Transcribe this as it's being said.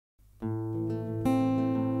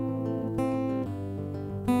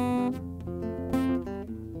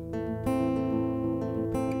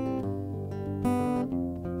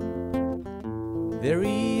There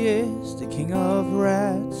he is, the king of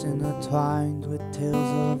rats, intertwined with tales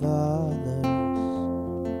of others.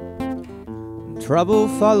 And trouble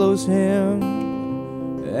follows him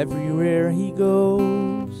everywhere he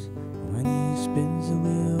goes. When he spins the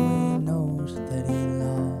wheel, he knows that he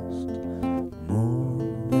lost more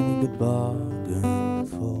than he could bargain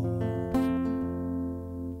for.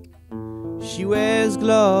 She wears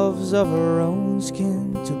gloves of her own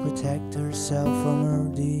skin to protect herself from her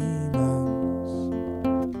demons.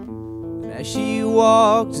 As she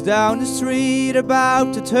walks down the street,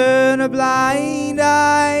 about to turn a blind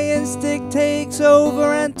eye, instinct takes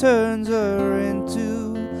over and turns her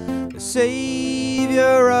into the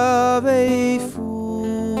savior of a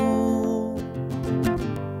fool.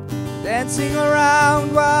 Dancing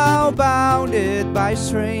around while bounded by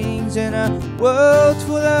strings in a world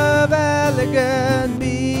full of elegant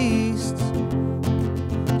beasts,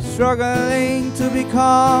 struggling to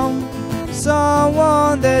become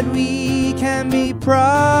someone that we can be proud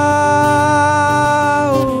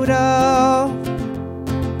of.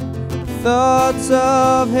 Thoughts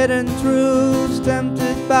of hidden truths,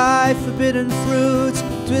 tempted by forbidden fruits,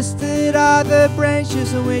 twisted are the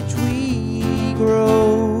branches on which we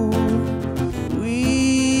grow.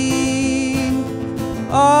 We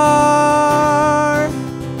are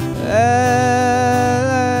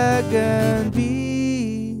elegant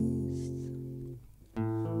beasts.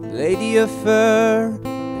 Lady of Fur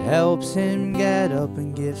helps him get up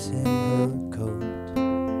and gives him her coat,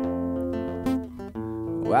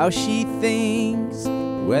 while she thinks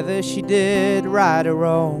whether she did right or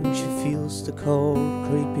wrong. She feels the cold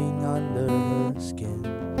creeping under her skin,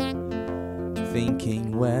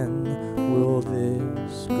 thinking, when will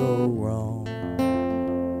this go wrong?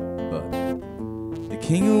 But the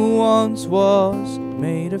king who once was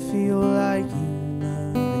made her feel like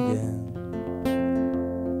human again.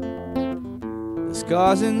 The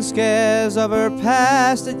scars and scares of her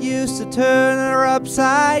past that used to turn her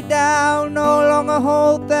upside down no longer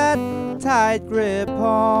hold that tight grip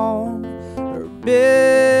on her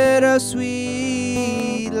bittersweet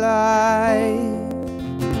life.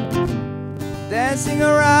 Dancing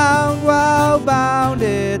around while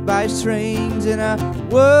bounded by strings in a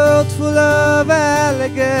world full of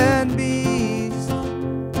elegant beasts,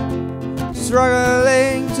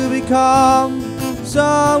 struggling to become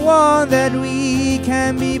someone that we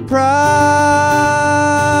can be proud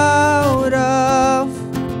of.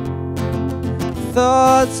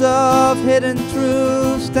 Thoughts of hidden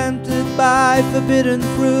truths, tempted by forbidden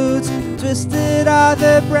fruits, twisted are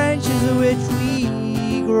the branches on which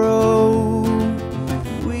we grow.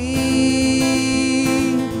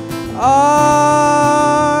 We are